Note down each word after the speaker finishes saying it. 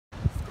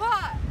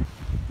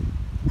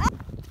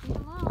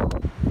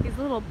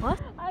little bus.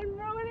 I'm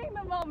ruining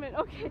the moment.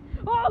 Okay.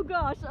 Oh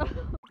gosh.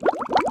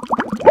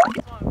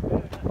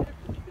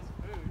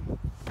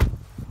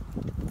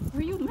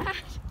 Were you mad?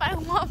 I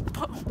love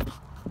boba.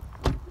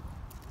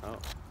 Oh.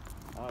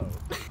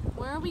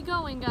 Where are we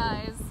going,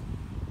 guys?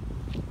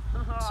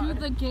 To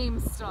the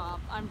GameStop.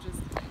 I'm just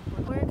kidding.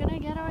 We're gonna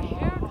get our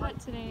hair cut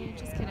today.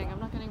 Just kidding. I'm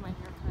not getting my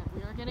hair cut.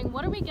 We are getting.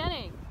 What are we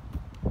getting?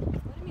 What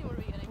do you mean? What are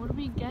we getting? What are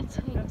we getting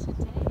today?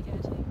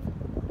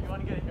 You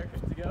want to get a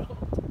haircut to go?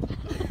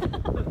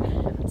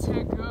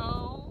 To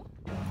go.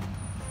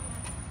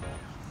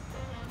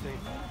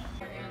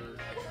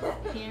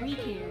 Carry,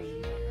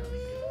 carry.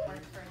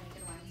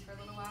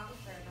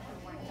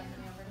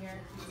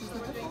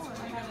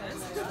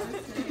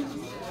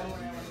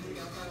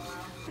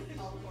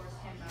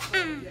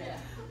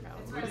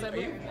 Are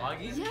you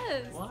vlogging?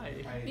 Yes.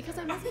 Why? Because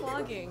I miss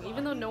vlogging,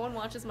 even though no one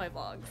watches my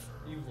vlogs.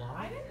 You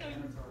vlog?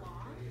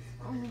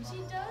 She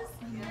does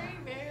very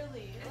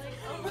rarely. Like,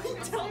 oh,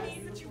 tell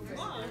me that you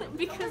vlog.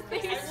 Because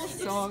they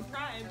suck.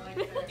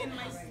 In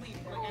my sleep.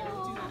 Like, I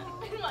don't do that.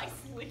 In my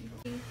sleep.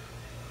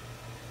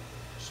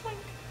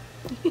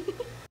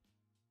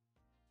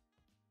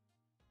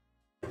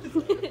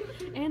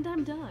 And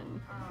I'm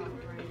done.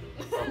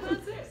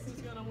 That's it.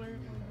 Who's gonna wear it?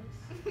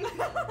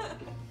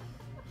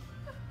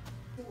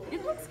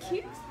 It looks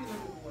cute. I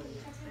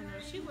know,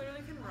 she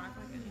literally can rock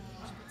like anything.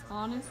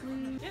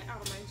 Honestly. Get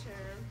out of my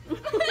chair.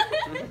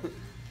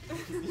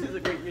 You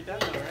look like you're done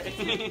though, right?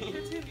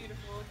 You're too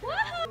beautiful.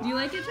 Do you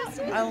like it,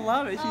 Justin? I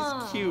love it.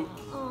 She's cute.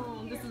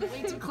 Oh, this is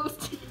way too close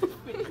to your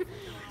face.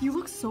 You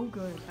look so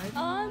good.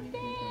 Oh,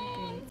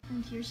 thanks.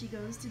 And here she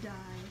goes to die.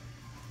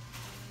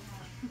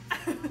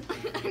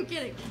 I'm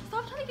kidding.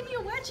 Stop trying to give me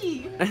a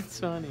wedgie. That's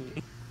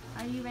funny.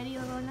 Are you ready,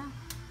 Lola?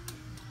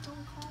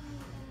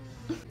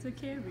 It's a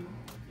carry.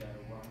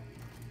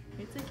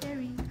 It's a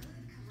carry.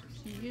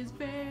 She is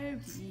very,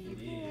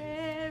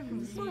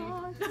 very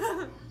smart.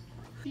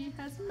 She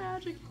has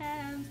magic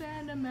hands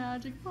and a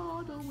magic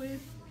bottle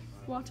with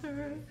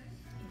water.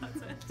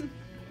 That's it.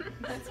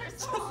 That's her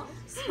song.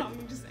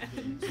 Song just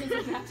ends. She has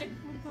a magic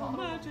bottle.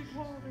 Magic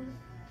water.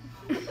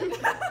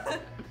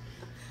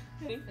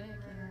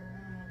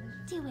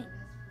 Do it.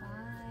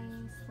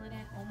 Bye. Slit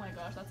it. Oh my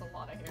gosh, that's a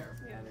lot of hair.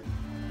 Yeah.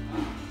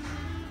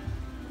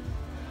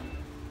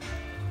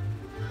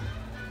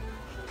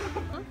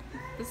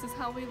 This is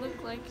how we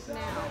look like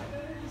now.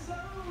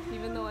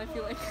 Even though I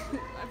feel like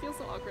I feel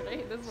so awkward. I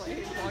hate this. Why I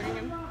hate vlogging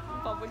in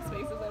public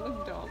spaces. I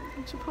look dumb.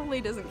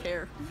 Chipotle doesn't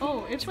care.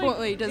 Oh, it's Chipotle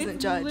like, doesn't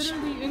it's judge.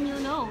 Literally in your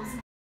nose.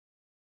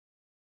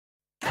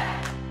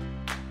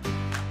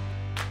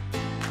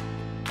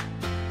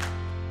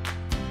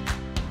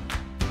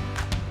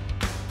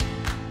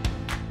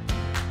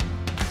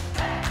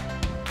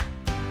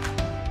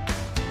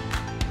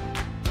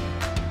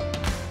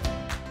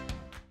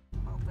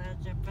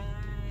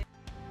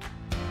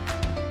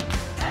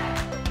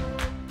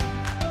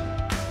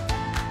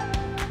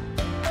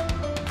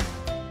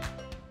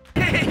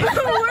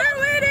 We're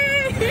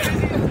winning! I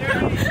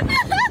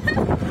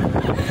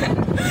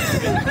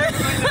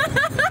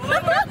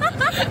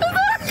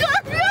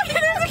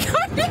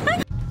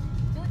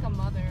feel like a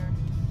mother.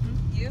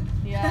 You?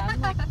 Yeah.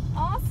 I'm like,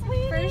 oh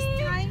sweetie. First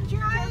time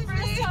driving.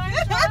 First time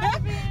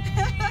driving.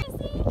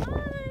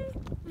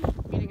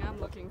 Meeting I'm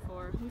looking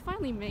for. We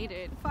finally made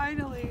it.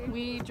 Finally.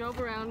 We drove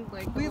around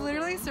like. We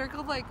literally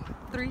circled like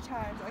 3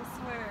 times, I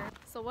swear.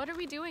 So what are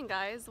we doing,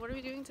 guys? What are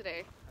we doing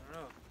today? I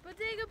don't know.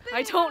 Bodega Bay.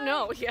 I don't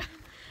know. Yeah.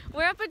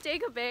 We're at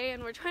Bodega Bay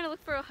and we're trying to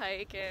look for a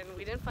hike and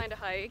we didn't find a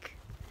hike.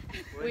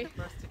 We're the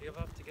first to give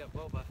up to get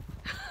boba.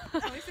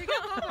 At least we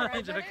got Papa right,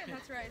 I'm joking.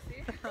 That's right,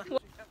 see?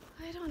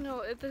 I don't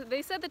know.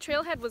 They said the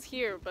trailhead was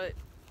here, but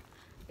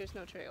there's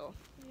no trail.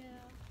 Yeah.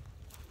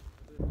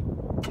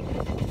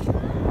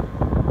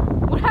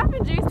 What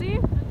happened, JC?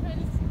 I'm trying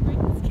to break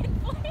the skin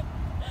flake.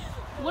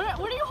 What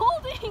are you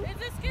holding?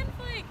 It's a skin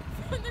flake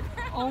from the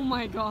ground. Oh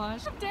my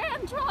gosh.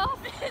 Dandruff.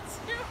 It's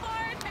too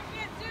hard. I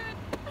can't do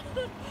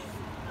it.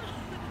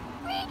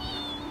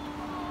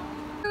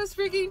 I was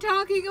freaking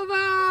talking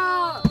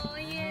about! Oh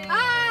yeah.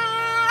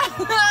 Ah!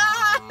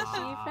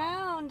 She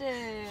found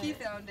it. He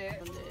found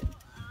it.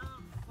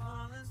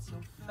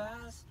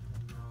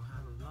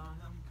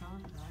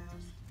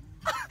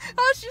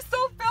 Oh, she's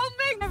still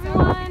filming!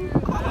 Everyone.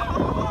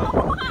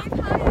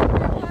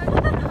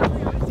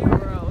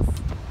 Gross.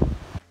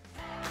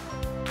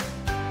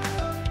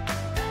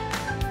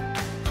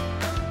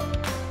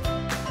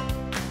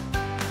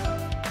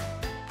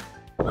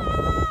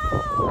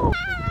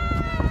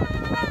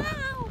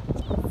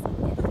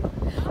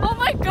 Oh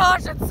my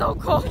gosh, it's so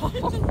cold.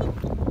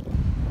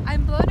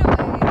 I'm blown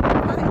away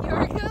by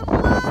your good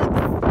looks.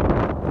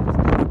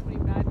 Pretty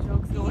bad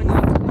jokes going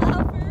on.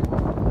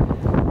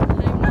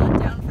 I'm not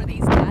down for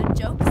these bad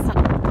jokes. I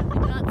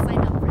did not sign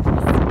up for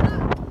this.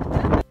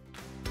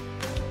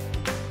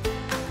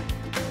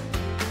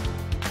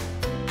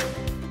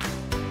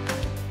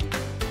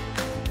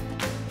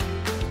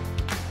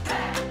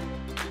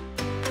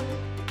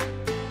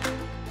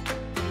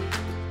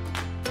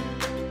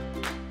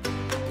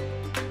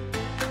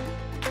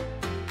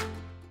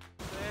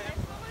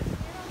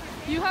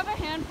 You have a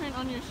handprint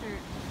on your shirt.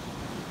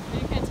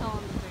 But you can't tell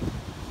on the thing.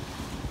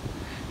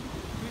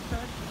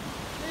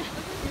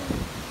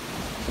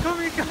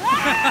 Come here, come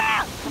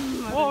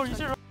Whoa, you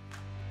should.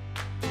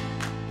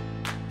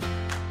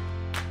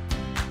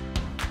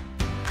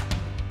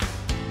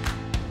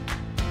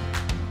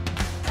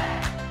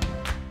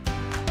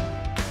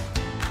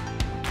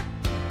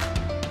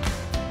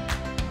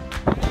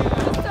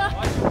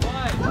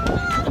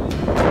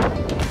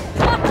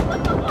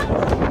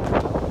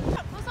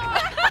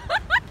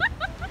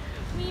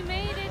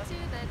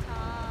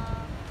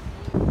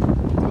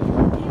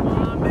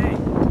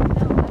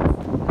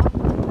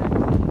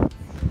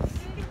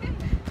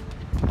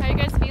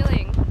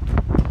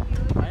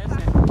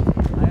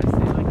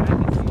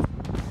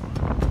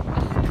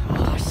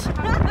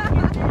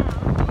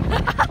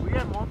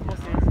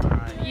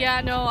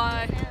 Yeah, no,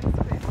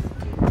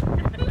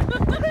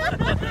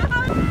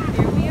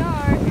 here we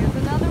are. Here's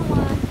another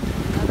one.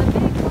 Another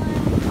big one.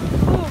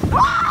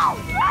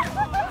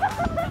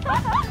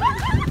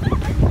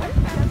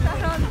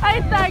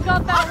 I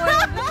got that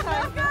one this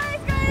time.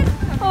 Guys.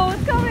 Oh,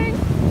 it's coming.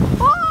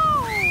 Oh!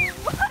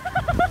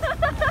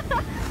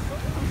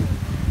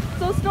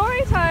 So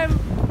story time.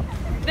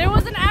 There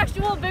was an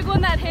actual big one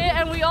that hit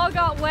and we all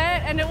got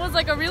wet and it was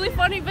like a really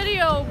funny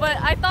video, but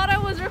I thought I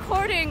was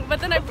recording,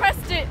 but then I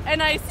pressed it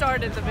and I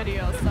started the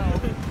video, so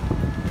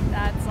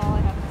that's all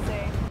I have to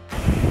say.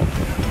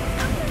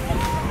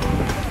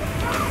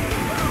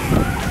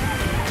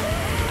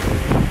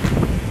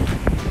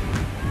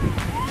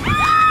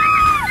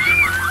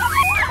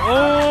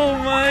 Oh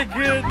my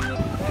goodness!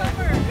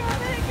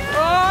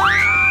 Oh,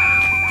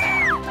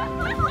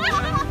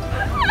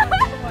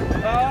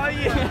 oh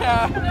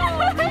yeah! No,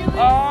 really?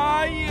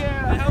 Oh yeah!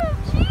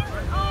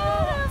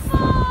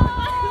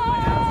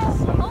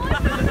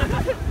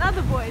 Not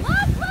the boys. Look!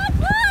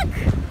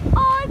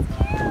 Oh, it's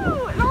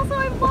cute! And also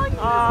I'm vlogging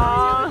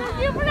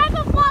this. You forgot to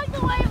vlog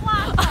the way it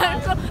last time.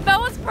 That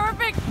was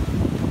perfect.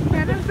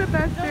 That is the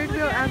best third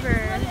wheel ever.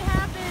 Let it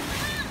happen.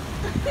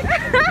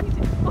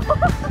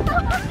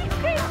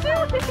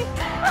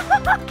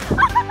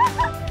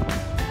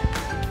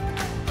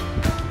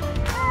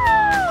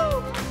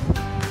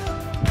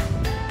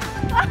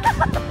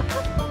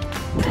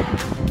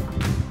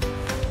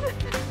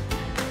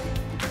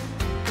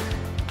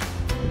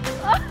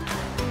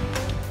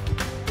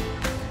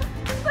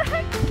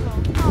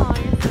 Oh,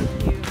 you're so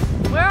cute.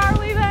 Where are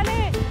we,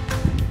 Bennett?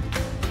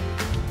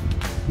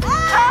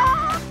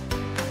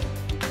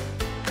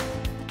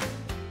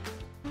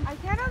 I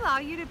can't allow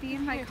you to be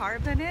in my car,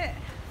 Bennett,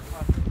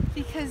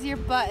 because your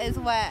butt is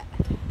wet.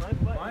 My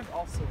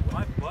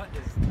butt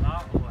is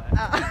not wet.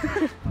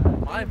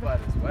 My butt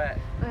is wet.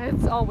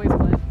 It's always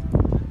wet.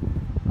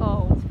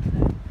 Oh.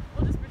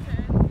 We'll just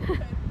pretend.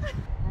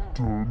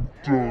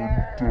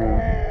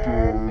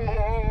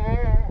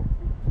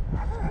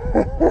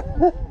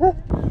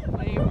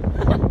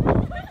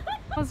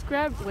 Let's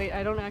grab. Wait,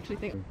 I don't actually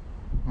think.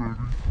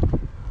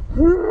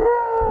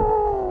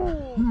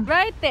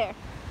 Right there.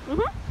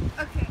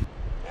 Okay.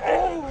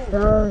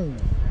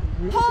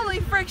 Holy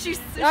frick, she's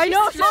I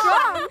know, she's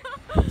strong.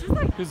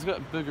 Who's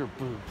got bigger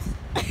boobs?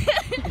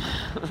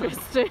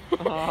 Tristan.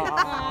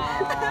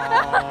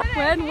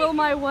 When will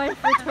my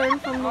wife return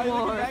from the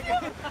war?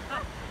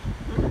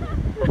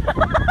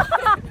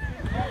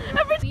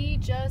 We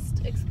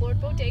just explored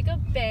Bodega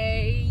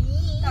Bay.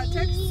 That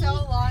took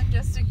so long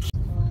just to.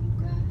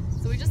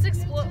 So we just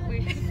explored.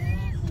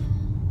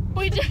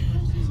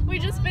 We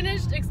just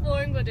finished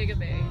exploring Bodega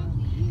Bay,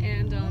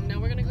 and now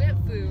we're gonna go get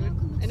food.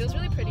 And it was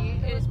really pretty.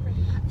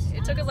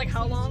 It took us like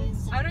how long?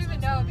 I don't even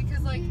know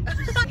because like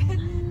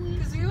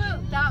because we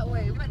went that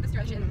way, we went in this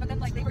direction, but then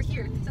like they were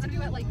here, so then we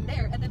went like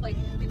there, and then like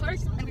we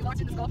parked and we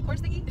walked in this golf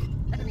course thingy,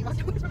 and then we walked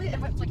away from it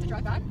and went like to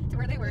drive back to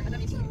where they were, and then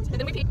we peed. And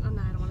then we peed. Oh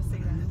no, I don't want to say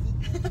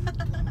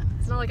that.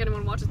 It's not like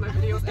anyone watches my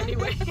videos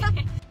anyway.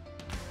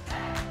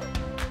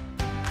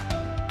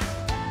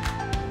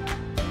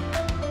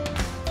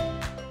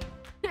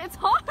 It's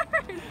hard!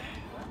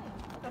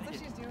 That's what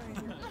she's doing.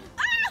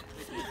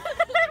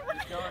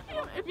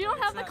 If you don't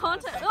have the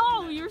content,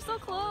 oh, you're so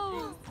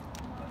close.